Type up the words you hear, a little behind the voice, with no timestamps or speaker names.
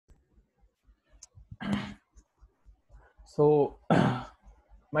So,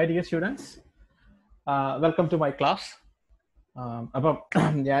 my dear students, welcome to my class. അപ്പം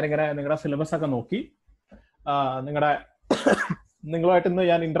ഞാനിങ്ങനെ നിങ്ങളുടെ സിലബസ് ഒക്കെ നോക്കി നിങ്ങളുമായിട്ട് ഇന്ന്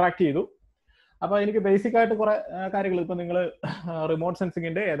ഞാൻ ഇന്ററാക്ട് ചെയ്തു. അപ്പൊ എനിക്ക് ബേസിക് ആയിട്ട് കുറെ കാര്യങ്ങൾ ഇപ്പൊ നിങ്ങൾ റിമോട്ട്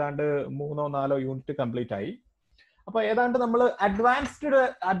സെൻസിങ്ങിന്റെ ഏതാണ്ട് 3-4 യൂണിറ്റ് കംപ്ലീറ്റ് ആയി. അപ്പൊ ഏതാണ്ട് നമ്മൾ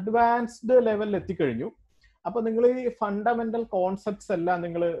അഡ്വാൻസ്ഡ് ലെവലിൽ എത്തിക്കഴിഞ്ഞു. അപ്പൊ നിങ്ങൾ ഈ ഫണ്ടമെന്റൽ കോൺസെപ്റ്റ്സ് എല്ലാം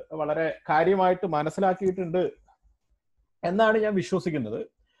നിങ്ങൾ വളരെ കാര്യമായിട്ട് മനസ്സിലാക്കിയിട്ടുണ്ട് എന്നാണ് ഞാൻ വിശ്വസിക്കുന്നത്.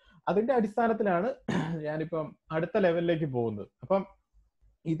 അതിന്റെ അടിസ്ഥാനത്തിലാണ് ഞാനിപ്പം അടുത്ത ലെവലിലേക്ക് പോകുന്നത്. അപ്പം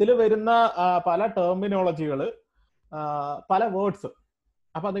ഇതിൽ വരുന്ന പല ടെർമിനോളജികള്, പല വേർഡ്സ്,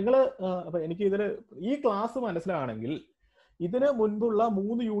 അപ്പൊ നിങ്ങൾ അപ്പൊ എനിക്ക് ഇതിൽ ഈ ക്ലാസ് മനസ്സിലാണെങ്കിൽ ഇതിന് മുൻപുള്ള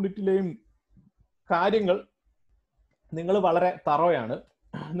 3 യൂണിറ്റിലെയും കാര്യങ്ങൾ നിങ്ങൾ വളരെ തറോയാണ്,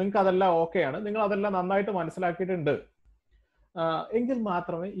 നിങ്ങൾക്ക് അതെല്ലാം ഓക്കെയാണ്, നിങ്ങൾ അതെല്ലാം നന്നായിട്ട് മനസ്സിലാക്കിയിട്ടുണ്ട് എങ്കിൽ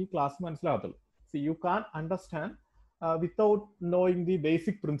മാത്രമേ ഈ class മനസ്സിലാകത്തുള്ളൂ. C you can understand without knowing the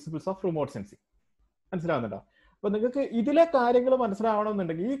basic principles of remote sensing. മനസ്സിലാവുന്നുണ്ടോ? അപ്പൊ നിങ്ങൾക്ക് ഇതിലെ കാര്യങ്ങൾ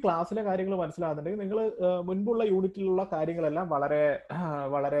മനസ്സിലാവണമെന്നുണ്ടെങ്കിൽ, ഈ ക്ലാസ്സിലെ കാര്യങ്ങൾ മനസ്സിലാവുന്നുണ്ടെങ്കിൽ നിങ്ങൾ മുൻപുള്ള യൂണിറ്റിലുള്ള കാര്യങ്ങളെല്ലാം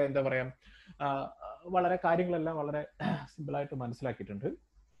വളരെ എന്താ പറയാ, കാര്യങ്ങളെല്ലാം വളരെ സിമ്പിളായിട്ട് മനസ്സിലാക്കിയിട്ടുണ്ട്.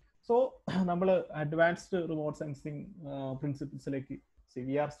 സോ നമ്മൾ advanced remote sensing പ്രിൻസിപ്പിൾസിലേക്ക്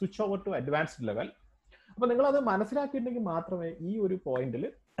V R switch over to advanced level. അപ്പൊ നിങ്ങൾ അത് മനസ്സിലാക്കിയിട്ടുണ്ടെങ്കിൽ മാത്രമേ ഈ ഒരു പോയിന്റിൽ,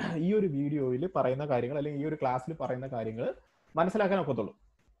 ഈ ഒരു വീഡിയോയിൽ പറയുന്ന കാര്യങ്ങൾ അല്ലെങ്കിൽ ഈ ഒരു ക്ലാസ്സിൽ പറയുന്ന കാര്യങ്ങൾ മനസ്സിലാക്കാൻ ഒക്കത്തുള്ളൂ.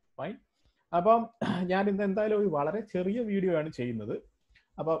 ഫൈൻ. അപ്പം ഞാൻ ഇന്ന് എന്തായാലും ഒരു വളരെ ചെറിയ വീഡിയോ ആണ് ചെയ്യുന്നത്.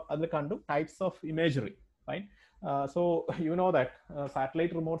 അപ്പൊ അതിൽ കണ്ടു types of imagery. Fine. So you know that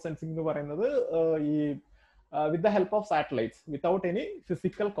satellite remote sensing എന്ന് പറയുന്നത് ഈ with the help of satellites, without any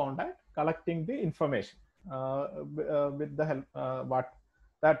physical contact, collecting the information with the help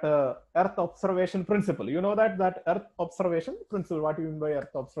that Earth observation principle. You know that Earth observation principle, what you mean by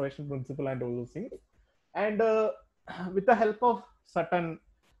Earth observation principle and all those things. And with the help of certain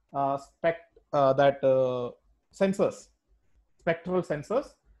sensors, spectral sensors,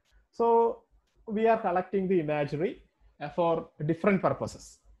 so we are collecting the imagery for different purposes.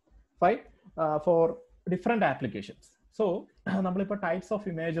 Fine. For different applications. So നമ്മളിപ്പോൾ types of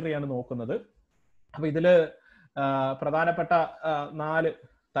imagery ആണ് നോക്കുന്നത്. അപ്പൊ ഇതില് പ്രധാനപ്പെട്ട 4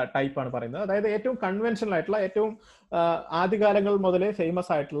 ടൈപ്പാണ് പറയുന്നത്. അതായത് ഏറ്റവും കൺവെൻഷണൽ ആയിട്ടുള്ള, ഏറ്റവും ആദ്യകാലങ്ങൾ മുതലേ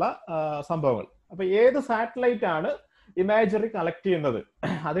ഫേമസ് ആയിട്ടുള്ള സംഭവങ്ങൾ. അപ്പൊ ഏത് സാറ്റലൈറ്റ് ആണ് ഇമേജറി കളക്ട് ചെയ്യുന്നത്,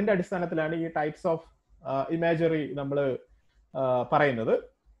 അതിന്റെ അടിസ്ഥാനത്തിലാണ് ഈ ടൈപ്സ് ഓഫ് ഇമേജറി നമ്മൾ പറയുന്നത്.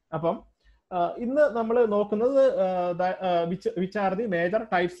 അപ്പം ഇന്ന് നമ്മൾ നോക്കുന്നത് which are the major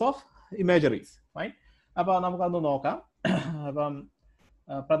types of imageries. Fine. അപ്പൊ നമുക്കൊന്ന് നോക്കാം. അപ്പം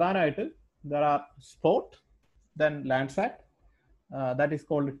പ്രധാനമായിട്ട് there are spot, then Landsat, that is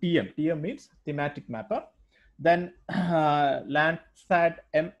called TM. TM means thematic mapper. Then Landsat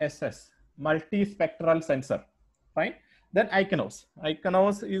MSS, multispectral sensor. Fine. Then Iconos.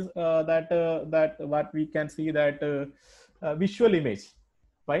 Iconos is that what we can see, that visual image.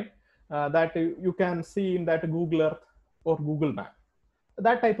 Fine. That you can see in that Google Earth or Google Map.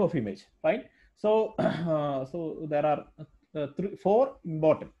 That type of image. Fine. So there are 4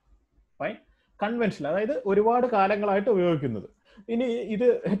 important. Fine. Conventional, അതായത് ഒരുപാട് കാലങ്ങളായിട്ട് ഉപയോഗിക്കുന്നത്. ഇനി ഇത്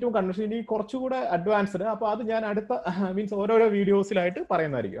ഏറ്റവും convention, ഇനി കുറച്ചുകൂടെ advanced. അപ്പൊ അത് ഞാൻ അടുത്ത മീൻസ് ഓരോരോ വീഡിയോസിലായിട്ട്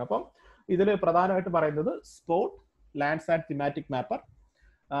പറയുന്നതായിരിക്കും. അപ്പം ഇതിൽ പ്രധാനമായിട്ട് പറയുന്നത് spot, Landsat thematic mapper,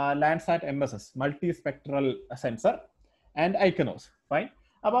 Landsat MSS multi spectral sensor and ഐക്കനോസ്. Fine.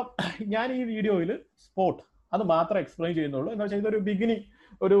 അപ്പം ഞാൻ ഈ വീഡിയോയിൽ സ്പോട്ട് അത് മാത്രം എക്സ്പ്ലെയിൻ ചെയ്യുന്നുള്ളൂ. എന്ന് വെച്ചാൽ ഇതൊരു ബിഗിനിങ്,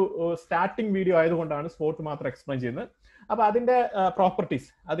 ഒരു സ്റ്റാർട്ടിംഗ് വീഡിയോ ആയതുകൊണ്ടാണ് സ്പോട്ട് മാത്രം എക്സ്പ്ലെയിൻ ചെയ്യുന്നത്. അപ്പൊ അതിന്റെ പ്രോപ്പർട്ടീസ്,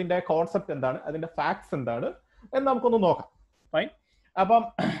 അതിന്റെ കോൺസെപ്റ്റ് എന്താണ്, അതിന്റെ ഫാക്ട്സ് എന്താണ് എന്ന് നമുക്കൊന്ന് നോക്കാം. ഫൈൻ. അപ്പം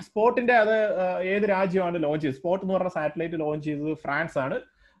സ്പോട്ടിന്റെ അത് ഏത് രാജ്യമാണ് ലോഞ്ച് ചെയ്തത്? സ്പോട്ട് എന്ന് പറഞ്ഞ സാറ്റലൈറ്റ് ലോഞ്ച് ചെയ്തത് ഫ്രാൻസ് ആണ്.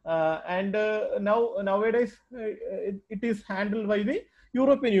 And nowadays it is handled by the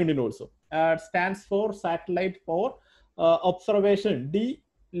European Union also. Stands for Satellite for Observation de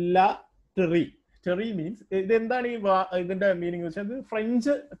la Terre. Terre means, ഇതെന്താണ് ഇതിന്റെ മീനിങ് വെച്ചാൽ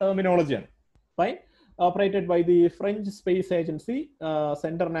French ടെർമിനോളജിയാണ്. Fine. Operated by the French Space Agency,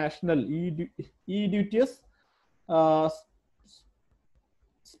 Centre National Idutius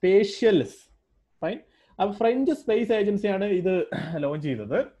Spatialis. Fine. അപ്പോൾ French space ഏജൻസിയാണ് ഇത് launch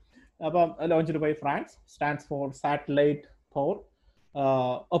ചെയ്തത്. അപ്പം launched by France. Stands for satellite four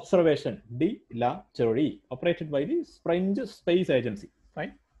observation de la Terry, operated by the French space agency.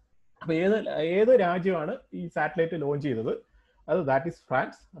 Fine. അപ്പൊ ഏത് രാജ്യമാണ് ഈ satellite launch ചെയ്തത്? അത് ദാറ്റ് ഈസ്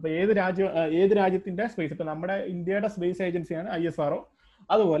ഫ്രാൻസ്. അപ്പൊ ഏത് രാജ്യത്തിന്റെ സ്പേസ്, ഇപ്പൊ നമ്മുടെ ഇന്ത്യയുടെ സ്പേസ് ഏജൻസിയാണ് ISRO,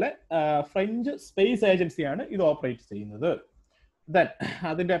 അതുപോലെ ഫ്രഞ്ച് സ്പേസ് ഏജൻസിയാണ് ഇത് ഓപ്പറേറ്റ് ചെയ്യുന്നത്. ദെൻ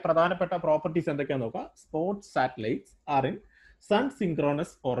അതിന്റെ പ്രധാനപ്പെട്ട പ്രോപ്പർട്ടീസ് എന്തൊക്കെയാന്ന് നോക്കാം. Spot satellites are in sun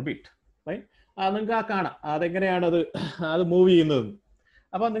synchronous orbit. Right? നിങ്ങൾക്ക് ആ കാണാം അതെങ്ങനെയാണ് അത് മൂവ് ചെയ്യുന്നത്.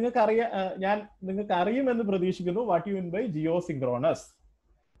 അപ്പൊ നിങ്ങൾക്ക് അറിയുമെന്ന് പ്രതീക്ഷിക്കുന്നു what you mean by Jio synchronous,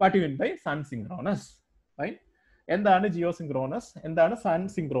 what you mean by sun synchronous. Right? എന്താണ് ജിയോ സിങ്ക്രോണസ്, എന്താണ് സൺ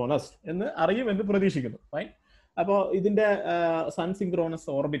സിങ്ക്രോണസ് എന്ന് അറിയുമെന്ന് പ്രതീക്ഷിക്കുന്നു. റൈറ്റ്? അപ്പോൾ ഇതിന്റെ സൺ സിങ്ക്രോണസ്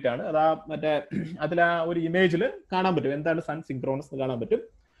ഓർബിറ്റ് ആണ്. അതാ അതിൽ ആ ഒരു ഇമേജിൽ കാണാൻ പറ്റും എന്താണ് സൺ സിങ്ക്രോണസ് എന്ന് കാണാൻ പറ്റും.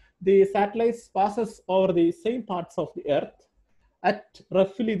 The satellites passes over the same parts of the earth at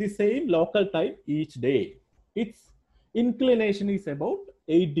roughly the same local time each day. Its inclination is about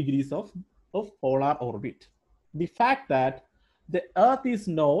 8 degrees of polar orbit. The fact that the Earth is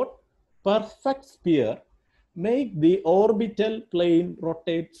not perfect sphere make the orbital plane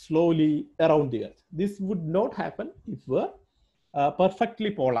rotate slowly around the Earth. This would not happen if we perfectly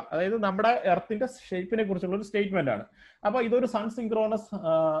polar. അതായത് നമ്മുടെ എർത്തിന്റെ ഷേപ്പിനെ കുറിച്ചുള്ള ഒരു statement ആണ്. അപ്പൊ ഇതൊരു sun synchronous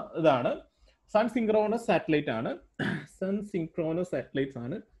ഇതാണ്, sun synchronous satellite ആണ്, sun synchronous satellites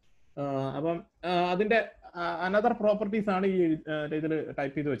ആണ്. അപ്പം അതിന്റെ അനദർ പ്രോപ്പർട്ടീസ് ആണ് ഈ ഇതിൽ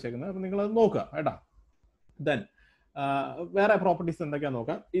ടൈപ്പ് ചെയ്ത് വെച്ചേക്കുന്നത്. അപ്പൊ നിങ്ങൾ അത് നോക്കുക കേട്ടോ. ദെൻ വേറെ പ്രോപ്പർട്ടീസ് എന്തൊക്കെയാ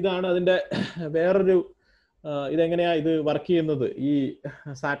നോക്കാം. ഇതാണ് അതിന്റെ വേറൊരു ഇതെങ്ങനെയാ ഇത് വർക്ക് ചെയ്യുന്നത്, ഈ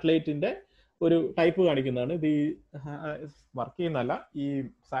സാറ്റലൈറ്റിന്റെ ഒരു ടൈപ്പ് കാണിക്കുന്നതാണ്. ഇത് വർക്ക് ചെയ്യുന്നതല്ല, ഈ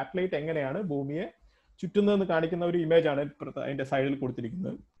സാറ്റലൈറ്റ് എങ്ങനെയാണ് ഭൂമിയെ ചുറ്റുന്നതെന്ന് കാണിക്കുന്ന ഒരു ഇമേജ് ആണ് അതിന്റെ സൈഡിൽ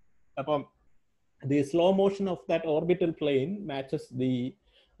കൊടുത്തിരിക്കുന്നത്. അപ്പം the slow motion of that orbital plane matches the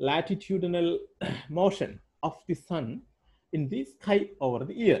latitudinal motion of the sun in the sky over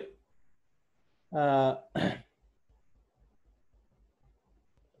the year.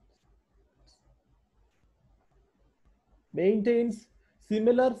 Maintains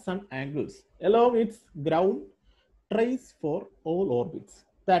similar sun angles along its ground trace for all orbits.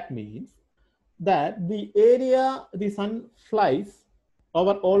 That means that the area the sun flies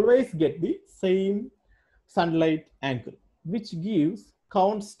over always get the same sunlight angle, which gives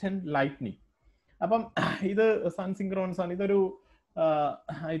constant lightning. അപ്പം ഇത് sun synchronous ആണ്. ഇതൊരു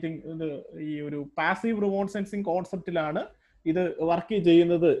I think ഇത് ഈ ഒരു passive remote sensing കോൺസെപ്റ്റിലാണ് ഇത് work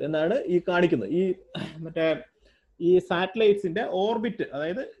ചെയ്യുന്നത് എന്നാണ് ഈ കാണിക്കുന്നത്. ഈ മറ്റേ ഈ സാറ്റലൈറ്റ്സിന്റെ ഓർബിറ്റ്,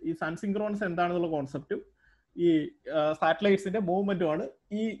 അതായത് ഈ സൺ സിങ്ക്രോണസ് എന്താണെന്നുള്ള കോൺസെപ്റ്റും ഈ സാറ്റലൈറ്റ്സിന്റെ മൂവ്മെന്റുമാണ്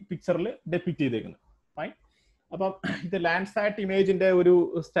ഈ പിക്ചറിൽ ഡെപ്പിക്ട് ചെയ്തേക്കുന്നത്. ഫൈൻ. അപ്പം ഇത് ലാൻഡ്സാറ്റ് ഇമേജിന്റെ ഒരു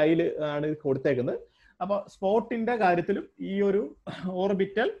സ്റ്റൈല് ആണ് കൊടുത്തേക്കുന്നത്. അപ്പൊ സ്പോട്ടിന്റെ കാര്യത്തിലും ഈ ഒരു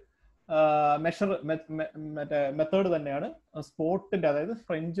ഓർബിറ്റൽ മെത്തേഡ് തന്നെയാണ് സ്പോട്ടിന്റെ, അതായത്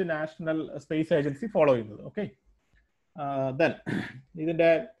French national space agency follow ചെയ്യുന്നത്. ഓക്കെ. ദെൻ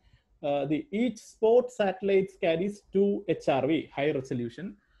ഇതിന്റെ each spot satellites carries 2 HRV high resolution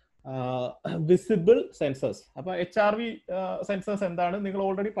visible sensors. അപ്പൊ HRV സെൻസേഴ്സ് എന്താണ് നിങ്ങൾ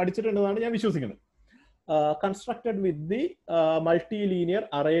ഓൾറെഡി പഠിച്ചിട്ടുണ്ടെന്നാണ് ഞാൻ വിശ്വസിക്കുന്നത്. Constructed with the multilinear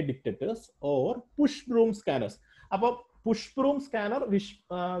array detectors or push broom scanners. അപ്പൊ പുഷ് ബ്രൂം സ്കാനർ,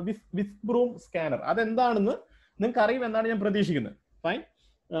 വിസ് broom scanner അതെന്താണെന്ന് നിങ്ങൾക്ക് അറിയുമെന്നാണ് ഞാൻ പ്രതീക്ഷിക്കുന്നത്. ഫൈൻ.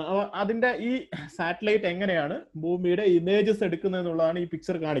 അതിന്റെ ഈ സാറ്റലൈറ്റ് എങ്ങനെയാണ് ഭൂമിയുടെ ഇമേജസ് എടുക്കുന്നത് എന്നുള്ളതാണ് ഈ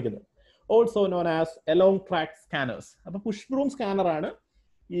പിക്ചർ കാണിക്കുന്നത്. Also known as along track scanners. അപ്പൊ പുഷ് ബ്രൂം സ്കാനർ ആണ്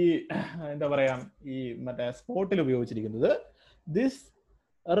ഈ എന്താ പറയാ ഈ മറ്റേ സ്പോട്ടിൽ ഉപയോഗിച്ചിരിക്കുന്നത്. This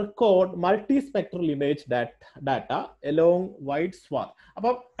record multi spectral image data along wide സ്വാത്ത്.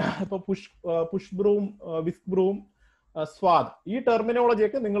 അപ്പൊ പുഷ് ബ്രൂം, വിസ് ബ്രൂം, സ്വാത്ത് ഈ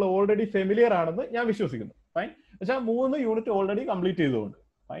ടെർമിനോളജിയൊക്കെ നിങ്ങൾ ഓൾറെഡി ഫെമിലിയർ ആണെന്ന് ഞാൻ വിശ്വസിക്കുന്നു. ഫൈൻ. പക്ഷെ 3 യൂണിറ്റ് ഓൾറെഡി കംപ്ലീറ്റ് ചെയ്തുകൊണ്ട്.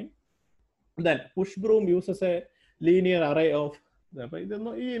 Fine. Then push broom uses A linear array of. അപ്പൊ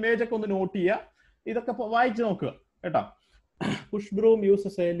ഇതൊന്ന് ഈ ഇമേജ് ഒക്കെ ഒന്ന് നോട്ട് ചെയ്യുക, ഇതൊക്കെ വായിച്ചു നോക്കുക കേട്ടോ. Push broom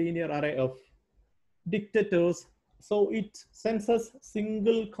uses A linear array of detectors, so it senses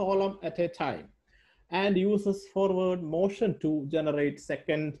single column at a time and uses forward motion to generate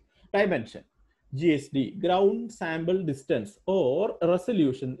second dimension. GSD, ground sample distance or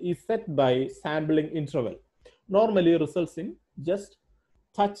resolution, is set by sampling interval. Normally results in just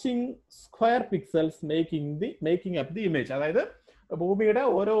touching square pixels making up the image. അതായത് ഭൂമിയുടെ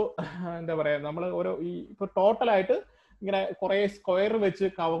ഓരോ എന്താ പറയാ നമ്മൾ ഓരോ ഈ ഇപ്പൊ ടോട്ടലായിട്ട് ഇങ്ങനെ കുറെ സ്ക്വയർ വെച്ച്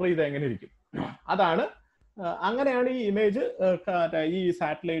കവർ ചെയ്ത് എങ്ങനെ ഇരിക്കും, അതാണ് അങ്ങനെയാണ് ഈ ഇമേജ്, ഈ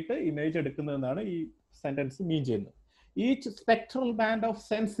സാറ്റലൈറ്റ് ഇമേജ് എടുക്കുന്നതെന്നാണ് ഈ സെന്റൻസ് മീൻ ചെയ്യുന്നത്. Each spectral band of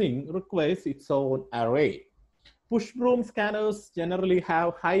sensing requires its own array. Push broom scanners generally have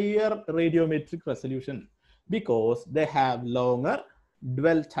higher radiometric resolution because they have longer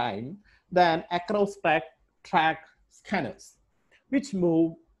dwell time than across track scanners, which move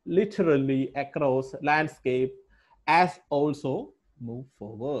literally across landscape as also move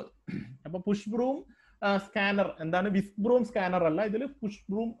forward. അപ്പോൾ push broom scanner എന്താണ്, വിസ് broom scanner അല്ല, ഇതിൽ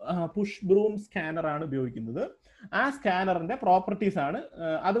push broom scanner ആണ് ഉപയോഗിക്കുന്നത്. ആ സ്കാനറിന്റെ properties ആണ്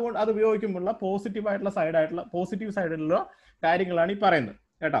അതുകൊണ്ട് അത് ഉപയോഗിക്കുമ്പോഴുള്ള പോസിറ്റീവ് സൈഡിലുള്ള കാര്യങ്ങളാണ് ഈ പറയുന്നത്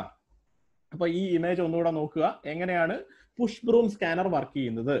കേട്ടോ. അപ്പോൾ ഈ ഇമേജ് ഒന്നുകൂടെ നോക്കുക, എങ്ങനെയാണ് പുഷ് ബ്രൂം സ്കാനർ വർക്ക്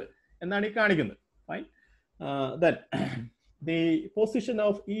ചെയ്യുന്നത് എന്നാണ് ഈ കാണിക്കുന്നത്. Fine. Then the position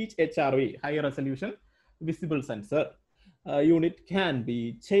of each HRV, high resolution visible sensor unit, can be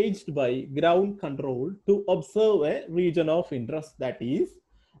changed by ground control to observe a region of interest that is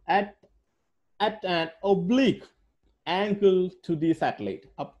at an oblique angle to the satellite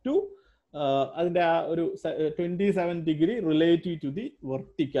up to അതിൻ്റെ ആ ഒരു 27 degree relative to the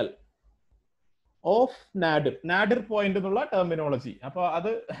vertical of നാഡിർ. നാഡിർ point എന്നുള്ള terminology. അപ്പോൾ അത്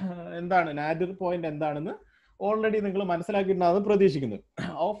എന്താണ് നാഡിർ point എന്താണെന്ന് already നിങ്ങൾ മനസ്സിലാക്കിയിട്ടുണ്ടാകുന്ന പ്രതീക്ഷിക്കുന്നു.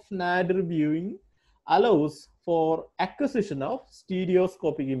 Of നാഡിർ viewing allows for acquisition of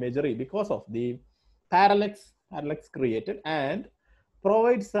stereoscopic imagery because of the parallax created and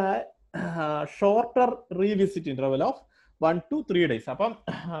provides a shorter revisit interval of 1 to 3 days. അപ്പം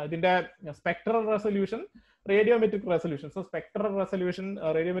ഇതിന്റെ spectral resolution, radiometric resolution. So spectral resolution,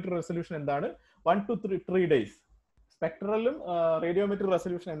 radiometric resolution എന്താണ്? 1 to 3 days. സ്പെക്ട്രലും radiometric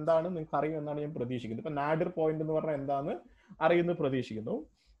resolution എന്താണ് നിങ്ങൾക്ക് അറിയുമെന്നാണ് ഞാൻ പ്രതീക്ഷിക്കുന്നത്. ഇപ്പൊ നാഡിർ point എന്ന് പറഞ്ഞാൽ എന്താണെന്ന് അറിയുമെന്ന് പ്രതീക്ഷിക്കുന്നു.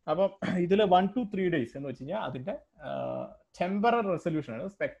 അപ്പം ഇതിൽ 1 to 3 days എന്ന് വെച്ച് കഴിഞ്ഞാൽ അതിന്റെ ടെമ്പറൽ റെസൊല്യൂഷൻ ആണ്.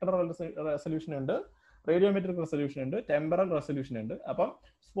 സ്പെക്ട്രൽ റെസൊല്യൂഷൻ ഉണ്ട്, റേഡിയോമെട്രിക് റെസൊല്യൂഷൻ ഉണ്ട്, ടെമ്പറൽ റെസൊല്യൂഷൻ ഉണ്ട്. അപ്പം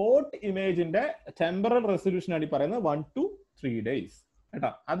സ്പോട്ട് ഇമേജിന്റെ ടെമ്പറൽ റെസൊല്യൂഷൻ ആണ് ഈ പറയുന്നത് 1 to 3 days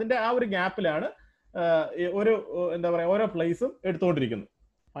കേട്ടോ. അതിന്റെ ആ ഒരു ഗ്യാപ്പിലാണ് ഒരു എന്താ പറയാ ഓരോ പ്ലേസും എടുത്തുകൊണ്ടിരിക്കുന്നത്.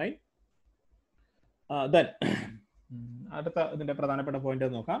 ഫൈൻ. ദെൻ അടുത്ത ഇതിന്റെ പ്രധാനപ്പെട്ട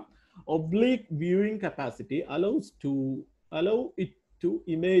പോയിന്റ് നോക്കാം. Oblique viewing capacity allow it to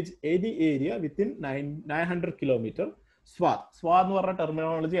image any area within 900 kilometer swath. Swath എന്ന് പറഞ്ഞ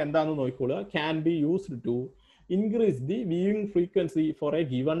ടെർമിനോളജി എന്താണെന്ന് നോക്കിക്കോളുക. Can be used to increase the viewing frequency for a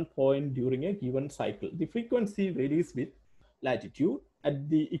given point during a given cycle. The frequency varies with latitude at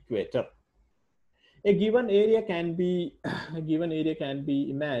the equator. A given area can be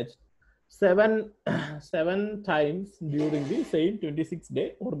imaged seven times during the same 26-day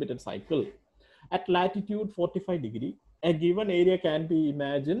orbital cycle. At latitude 45 degree, a given area can be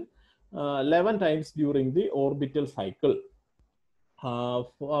imagined 11 times during the orbital cycle,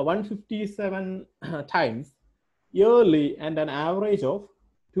 157 times yearly, and an average of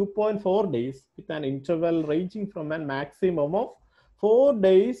 2.4 days, with an interval ranging from a maximum of 4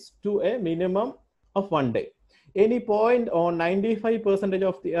 days to a minimum of 1 day. Any point on 95%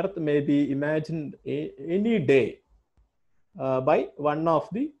 of the Earth may be imagined any day by one of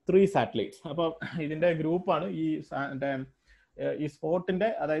the 3 satellites. അപ്പോൾ ഇതിന്റെ ഗ്രൂപ്പാണ് ഈ സ്പോട്ടിന്റെ,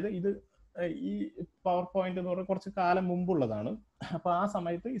 അതായത് ഇത് ഈ power point എന്ന് പറഞ്ഞാൽ കുറച്ച് കാലം മുമ്പുള്ളതാണ്. അപ്പൊ ആ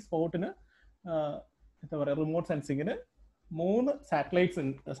സമയത്ത് ഈ സ്പോട്ടിന് എന്താ പറയുക റിമോട്ട് സെൻസിങ്ങിന് 3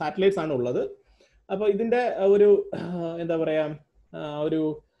 സാറ്റലൈറ്റ്സ് ആണ് ഉള്ളത്. അപ്പൊ ഇതിന്റെ ഒരു എന്താ പറയാ ഒരു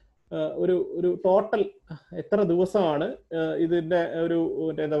ടോട്ടൽ എത്ര ദിവസമാണ് ഇതിന്റെ ഒരു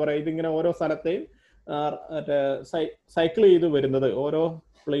എന്താ പറയാ ഇതിങ്ങനെ ഓരോ സ്ഥലത്തെയും സൈക്കിൾ ചെയ്ത് വരുന്നത്, ഓരോ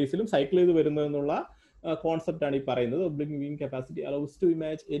പ്ലേസിലും സൈക്കിൾ ചെയ്ത് വരുന്നത് എന്നുള്ള കോൺസെപ്റ്റ് ആണ് ഈ പറയുന്നത്. Oblique viewing capacity allows to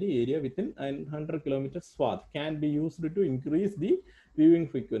image any area within 900 kilometer swath, can be used to increase the viewing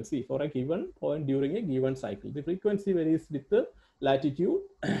frequency for a given point during a given cycle. The frequency varies with the latitude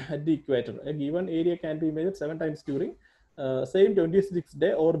at the equator. A given area can be measured 7 times during same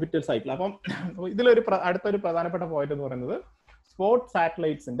 26-day orbital cycle. അപ്പം ഇതിലൊരു അടുത്തൊരു പ്രധാനപ്പെട്ട point എന്ന് പറയുന്നത് spot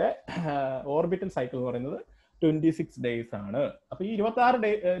സാറ്റലൈറ്റ്സിന്റെ orbital cycle എന്ന് പറയുന്നത് 26 days ആണ്. അപ്പൊ ഈ 26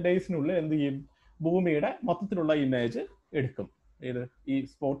 ഡേയ്സിനുള്ളിൽ എന്ത് ചെയ്യും? ഭൂമിയുടെ മൊത്തത്തിലുള്ള ഇമേജ് എടുക്കും ഈ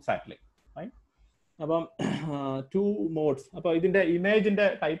സ്പോട്ട് സാറ്റലൈറ്റ്. അപ്പം 2 modes. അപ്പൊ ഇതിന്റെ ഇമേജിന്റെ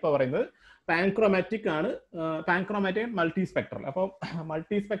ടൈപ്പ് പറയുന്നത് പാൻക്രോമാറ്റിക് ആണ്. പാൻക്രോമാറ്റിക് മൾട്ടി സ്പെക്ട്രൽ. അപ്പോൾ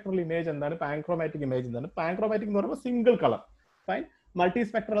മൾട്ടി സ്പെക്ട്രൽ ഇമേജ് എന്താണ്, പാൻക്രോമാറ്റിക് ഇമേജ് എന്താണ്? പാൻക്രോമാറ്റിക് എന്ന് പറയുമ്പോൾ single colour. Fine. Multi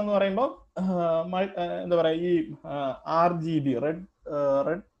spectral എന്ന് പറയുമ്പോൾ എന്താ പറയാ ഈ RGB red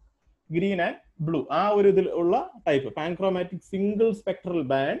green and blue ആ ഒരു ഇതിൽ ഉള്ള type. പാൻക്രോമാറ്റിക് single spectral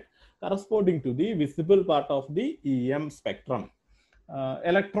band corresponding to the visible part of the EM spectrum.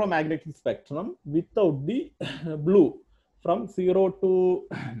 Electromagnetic spectrum without the blue from 0 to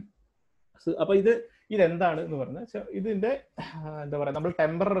അപ്പൊ ഇതെന്താണ് എന്ന് പറഞ്ഞാൽ ഇതിന്റെ എന്താ പറയാ നമ്മൾ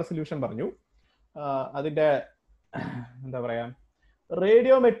ടെമ്പറൽ റെസൊല്യൂഷൻ പറഞ്ഞു. അതിന്റെ എന്താ പറയാ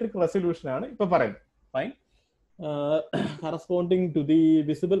റേഡിയോമെട്രിക് റെസൊല്യൂഷൻ ആണ് ഇപ്പൊ പറയുന്നത്. Fine. corresponding to the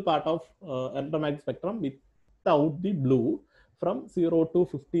visible part of electromagnetic spectrum without the blue from 0 to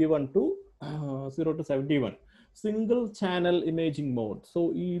 51 to 0 to 71. Single channel imaging mode. So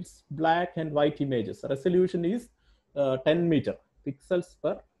it's black and white images. Resolution is 10 meter pixels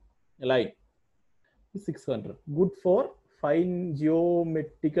per line. 600. Good for fine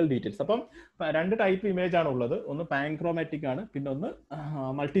geometrical details. അപ്പം 2 type image ആണ് ഉള്ളത്. ഒന്ന് പാൻക്രോമാറ്റിക് ആണ്, പിന്നെ ഒന്ന്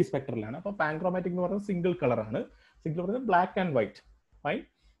multi spectral ആണ്. അപ്പൊ പാൻക്രോമാറ്റിക് എന്ന് പറയുന്നത് സിംഗിൾ കളർ ആണ്. സിംഗിൾ പറയുന്നത് black and white. Fine.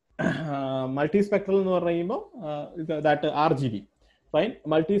 multispectral എന്ന് പറയുമ്പോൾ that RGB. Fine.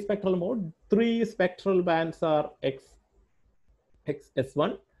 Multispectral mode, 3 spectral bands are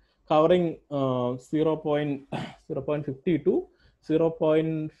XS1 covering 0.50 to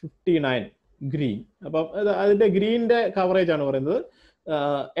 0.59 green. അപ്പം അതിന്റെ ഗ്രീനിന്റെ കവറേജ് ആണ് പറയുന്നത്.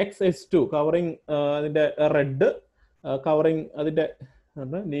 XS2 കവറിങ് അതിന്റെ റെഡ് കവറിങ് അതിന്റെ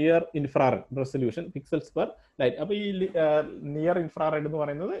near infrared resolution pixels per light. അപ്പൊ ഈ നിയർ ഇൻഫ്രാറെഡ് എന്ന്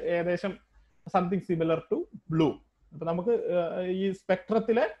പറയുന്നത് ഏകദേശം സംതിങ് സിമിലർ ടു ബ്ലൂ. അപ്പൊ നമുക്ക് ഈ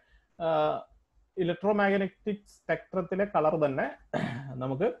സ്പെക്ട്രത്തിലെ ഇലക്ട്രോമാഗ്നറ്റിക് സ്പെക്ട്രത്തിലെ കളർ തന്നെ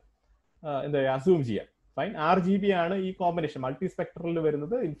നമുക്ക് എന്താ അസ്യൂം ചെയ്യാം. ഫൈൻ. RGB ആണ് ഈ കോമ്പിനേഷൻ മൾട്ടി സ്പെക്ട്രലിൽ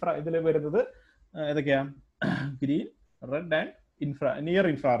വരുന്നത്. ഇതിൽ വരുന്നത് ഏതൊക്കെയാ? Green, red and near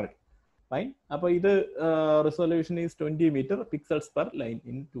infrared. Fine. അപ്പൊ ഇത് resolution is 20 metre pixels per line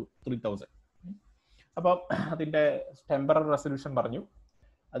in 3000. അപ്പൊ അതിന്റെ ടെമ്പറൽ റെസൊല്യൂഷൻ പറഞ്ഞു,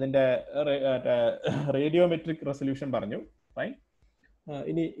 അതിന്റെ റേഡിയോമെട്രിക് റെസൊല്യൂഷൻ പറഞ്ഞു. ഫൈൻ.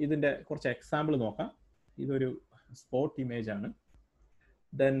 ഇനി ഇതിന്റെ കുറച്ച് എക്സാമ്പിൾ നോക്കാം. ഇതൊരു സ്പോട്ട് ഇമേജ് ആണ്.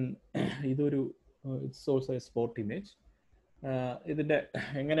 ദെൻ ഇതൊരു it's also A spot image. ഇതിന്റെ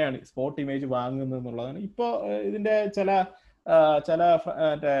എങ്ങനെയാണ് സ്പോട്ട് ഇമേജ് വാങ്ങുന്നത് എന്നുള്ളതാണ്. ഇപ്പോൾ ഇതിന്റെ ചില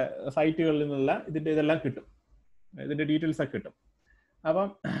സൈറ്റുകളിൽ നിന്നുള്ള ഇതെല്ലാം കിട്ടും, ഇതിന്റെ ഡീറ്റെയിൽസ് ഒക്കെ കിട്ടും. അപ്പം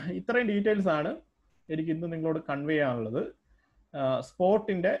ഇത്രയും ഡീറ്റെയിൽസ് ആണ് എനിക്ക് ഇന്ന് നിങ്ങളോട് കൺവേ ചെയ്യാനുള്ളത്.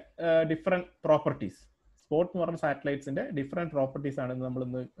 സ്പോട്ടിന്റെ ഡിഫറെന്റ് പ്രോപ്പർട്ടീസ്, സ്പോട്ട് എന്ന് പറഞ്ഞ സാറ്റലൈറ്റ്സിന്റെ ഡിഫറെന്റ് പ്രോപ്പർട്ടീസ് ആണ് നമ്മൾ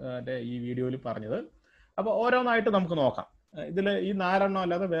ഇന്ന് ഈ വീഡിയോയിൽ പറഞ്ഞത്. അപ്പോൾ ഓരോന്നായിട്ട് നമുക്ക് നോക്കാം. ഇതിൽ ഈ 4 എണ്ണം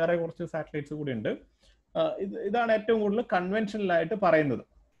അല്ലാതെ വേറെ കുറച്ച് സാറ്റലൈറ്റ്സ് കൂടി ഉണ്ട്. ഇതാണ് ഏറ്റവും കൂടുതൽ കൺവെൻഷനൽ ആയിട്ട് പറയുന്നത്.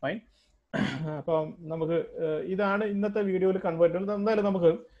 ഫൈൻ. അപ്പം നമുക്ക് ഇതാണ് ഇന്നത്തെ വീഡിയോയിൽ കൺവേർട്ട് ചെയ്യുന്നത്. എന്തായാലും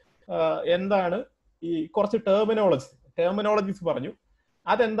നമുക്ക് എന്താണ് ഈ കുറച്ച് ടെർമിനോളജീസ് പറഞ്ഞു,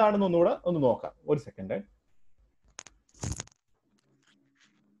 അതെന്താണെന്ന് ഒന്നുകൂടെ ഒന്ന് നോക്കാം. ഒരു സെക്കൻഡ്.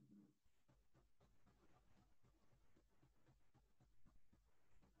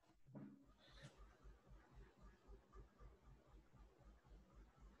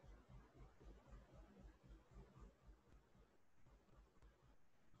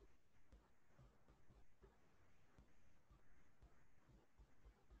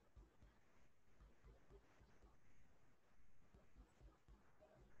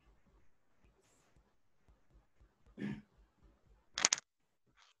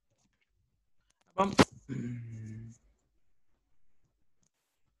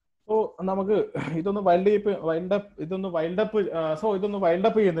 സോ നമുക്ക് ഇതൊന്ന് വൈൽഡപ്പ്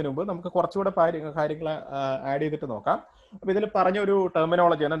ചെയ്യുന്നതിന് മുമ്പ് നമുക്ക് കുറച്ചുകൂടെ കാര്യങ്ങൾ ആഡ് ചെയ്തിട്ട് നോക്കാം. അപ്പൊ ഇതിൽ പറഞ്ഞ ഒരു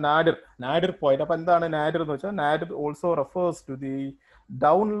ടെർമിനോളജിയാണ് നാഡിർ പോയിന്റ്. അപ്പൊ എന്താണ് നാഡിർ എന്ന് വെച്ചാൽ? നാഡിർ also refers to the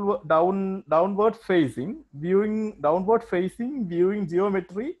downward facing viewing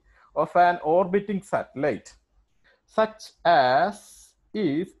geometry of an orbiting satellite, such as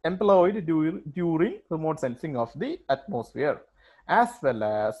is employed during remote sensing of the atmosphere, as well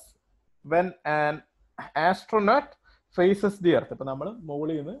as when an astronaut faces the earth. ഇപ്പൊ നമ്മൾ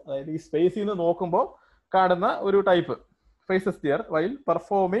മുകളിൽ നിന്ന്, അതായത് ഈ സ്പേസിൽ നിന്ന് നോക്കുമ്പോൾ കാണുന്ന ഒരു type, faces the earth while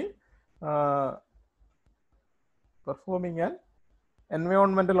performing an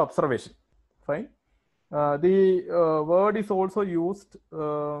environmental observation. Fine. The word is also used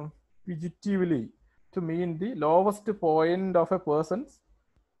figuratively to mean the lowest point of a person's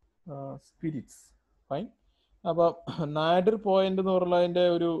spirits. Fine. അപ്പൊ നാഡിർ പോയിന്റ് എന്ന് പറയുന്നതിന്റെ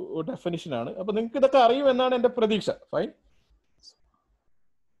ഒരു ഡെഫിനിഷൻ ആണ്. അപ്പൊ നിങ്ങൾക്ക് ഇതൊക്കെ അറിയുമെന്നാണ് എന്റെ പ്രതീക്ഷ. ഫൈൻ.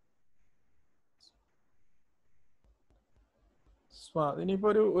 ഇനിയിപ്പോ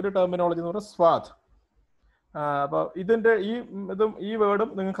ഒരു ടെർമിനോളജി എന്ന് പറയുന്നത് സ്വാദ്. അപ്പൊ ഈ വേർഡും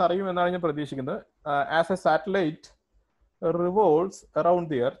നിങ്ങൾക്ക് അറിയുമെന്നാണ് ഞാൻ പ്രതീക്ഷിക്കുന്നത്. As A satellite revolves around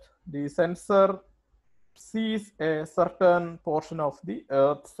the earth, the sensor sees a certain portion of the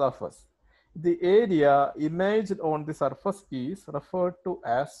earth's surface. The area imaged on the surface is referred to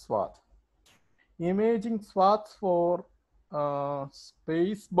as swath. Imaging swaths for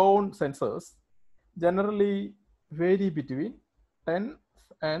space-bound sensors generally vary between tens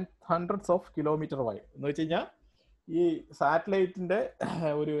and hundreds of kilometers wide. എന്ന് വെച്ച് കഴിഞ്ഞാൽ ഈ സാറ്റലൈറ്റിന്റെ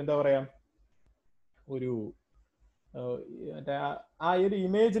ഒരു എന്താ പറയാ, ഒരു ആ ഒരു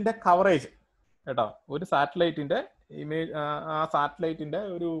ഇമേജിന്റെ കവറേജ് കേട്ടോ. ഒരു സാറ്റലൈറ്റിന്റെ ഇമേജ്, ആ സാറ്റലൈറ്റിന്റെ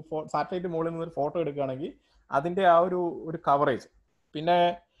ഒരു സാറ്റലൈറ്റ് മുകളിൽ നിന്ന് ഒരു ഫോട്ടോ എടുക്കുകയാണെങ്കിൽ അതിന്റെ ആ ഒരു കവറേജ്. പിന്നെ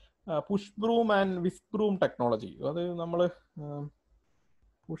push broom and whisk broom technology, അത് നമ്മൾ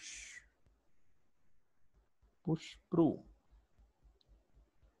push broom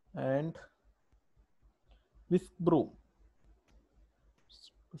and whisk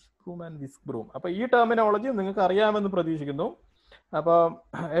broom. അപ്പൊ ഈ ടെർമിനോളജി നിങ്ങൾക്ക് അറിയാമെന്ന് പ്രതീക്ഷിക്കുന്നു. അപ്പൊ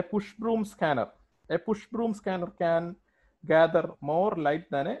A push broom scanner can gather more light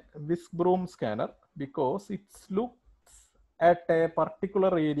than a whisk broom scanner because it looks at a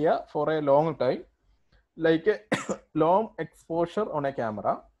particular area for a long time, like a long exposure on a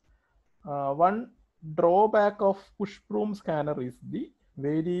camera. One drawback of push broom scanner is the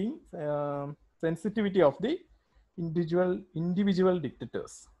varying sensitivity of the individual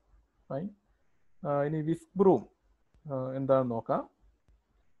detectors. Fine. In a whisk broom, എന്താണെന്ന് നോക്കാം.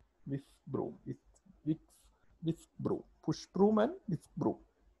 Whisk broom, whisk broom, push broom and whisk broom.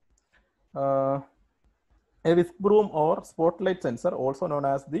 A whisk broom or spotlight sensor, also known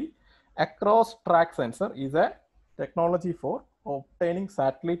as the across track sensor, is a technology for obtaining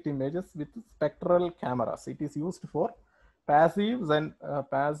satellite images with spectral cameras. It is used for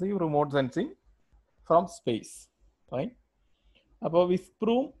passive remote sensing from space. Fine. അപ്പോൾ whisk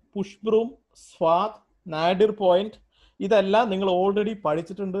broom, push broom, സ്വാത്, നാഡിർ point ഇതെല്ലാം നിങ്ങൾ already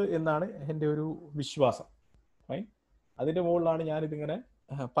പഠിച്ചിട്ടുണ്ട് എന്നാണ് എൻ്റെ ഒരു വിശ്വാസം. Fine. അതിൻ്റെ മുകളിലാണ് ഞാനിതിങ്ങനെ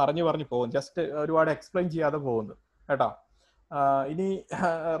പറഞ്ഞു പോകുന്നത്. ജസ്റ്റ് ഒരുപാട് എക്സ്പ്ലെയിൻ ചെയ്യാതെ പോകുന്നത് കേട്ടോ. ഇനി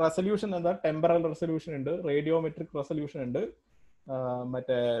റെസൊല്യൂഷൻ എന്താ? ടെമ്പറൽ റെസൊല്യൂഷൻ ഉണ്ട്, റേഡിയോമെട്രിക് റെസൊല്യൂഷൻ ഉണ്ട്,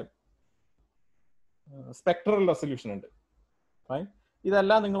 മറ്റേ സ്പെക്ട്രൽ റെസൊല്യൂഷൻ ഉണ്ട്. ഫൈൻ.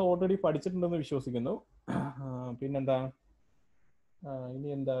 ഇതെല്ലാം നിങ്ങൾ ഓൾറെഡി പഠിച്ചിട്ടുണ്ടെന്ന് വിശ്വസിക്കുന്നു. പിന്നെന്താ ഇനി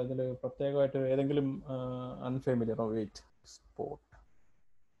എന്താ ഇതിൽ പ്രത്യേകമായിട്ട് ഏതെങ്കിലും അൺഫെമിലിയറോ? വെയിറ്റ്, സ്പോട്ട്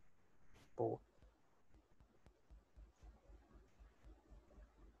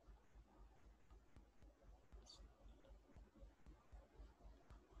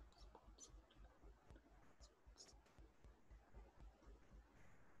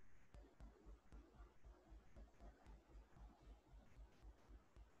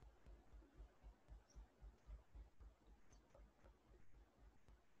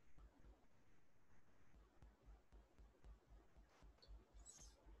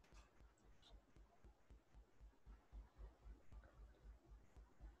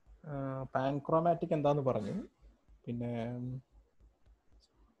പാൻക്രോമാറ്റിക് എന്താന്ന് പറഞ്ഞു. പിന്നെ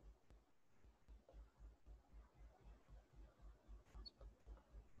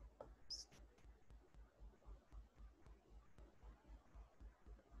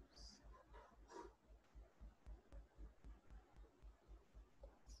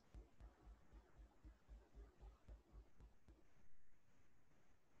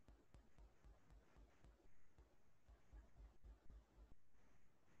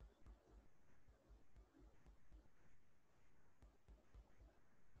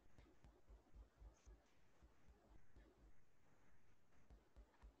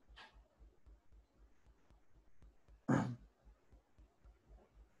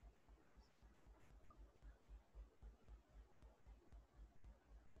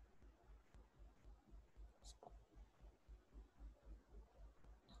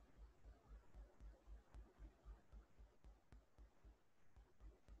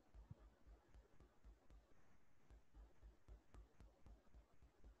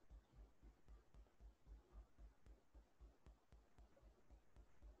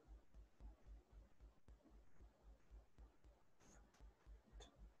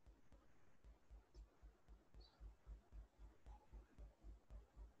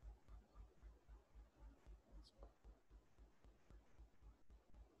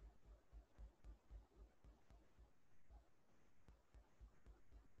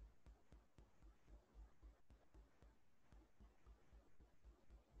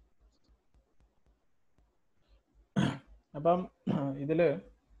അപ്പം ഇതിലെ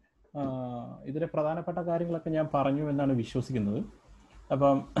പ്രധാനപ്പെട്ട കാര്യങ്ങളൊക്കെ ഞാൻ പറഞ്ഞു എന്നാണ് വിശ്വസിക്കുന്നത്.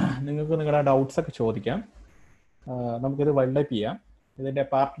 അപ്പം നിങ്ങൾക്ക് നിങ്ങളുടെ ഡൗട്ട്സ് ഒക്കെ ചോദിക്കാം. നമുക്കിത് വൈൽഡ് ടൈപ്പ് ചെയ്യാം. ഇതിൻ്റെ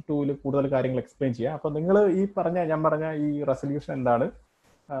പാർട്ട് 2-ൽ കൂടുതൽ കാര്യങ്ങൾ എക്സ്പ്ലെയിൻ ചെയ്യാം. അപ്പം നിങ്ങൾ ഞാൻ പറഞ്ഞ ഈ റെസൊല്യൂഷൻ എന്താണ്,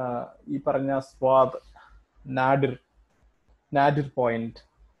 ഈ പറഞ്ഞ സ്വാത്, നാഡിർ പോയിന്റ്,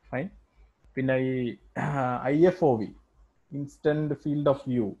 ഫൈൻ, പിന്നെ ഈ IFOV, instant field of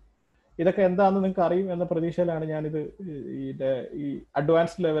view, ഇതൊക്കെ എന്താണെന്ന് നിങ്ങൾക്ക് അറിയും എന്ന പ്രതീക്ഷയിലാണ് ഞാനിത് ഈ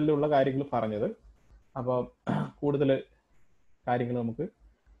അഡ്വാൻസ്ഡ് ലെവലിലുള്ള കാര്യങ്ങൾ പറഞ്ഞത്. അപ്പോൾ കൂടുതൽ കാര്യങ്ങൾ നമുക്ക്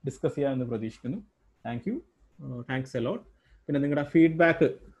ഡിസ്കസ് ചെയ്യാമെന്ന് പ്രതീക്ഷിക്കുന്നു. Thanks a lot. പിന്നെ നിങ്ങളുടെ ഫീഡ്ബാക്ക്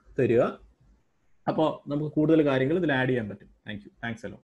തരിക. അപ്പോൾ നമുക്ക് കൂടുതൽ കാര്യങ്ങൾ ഇതിൽ ആഡ് ചെയ്യാൻ പറ്റും. Thanks a lot.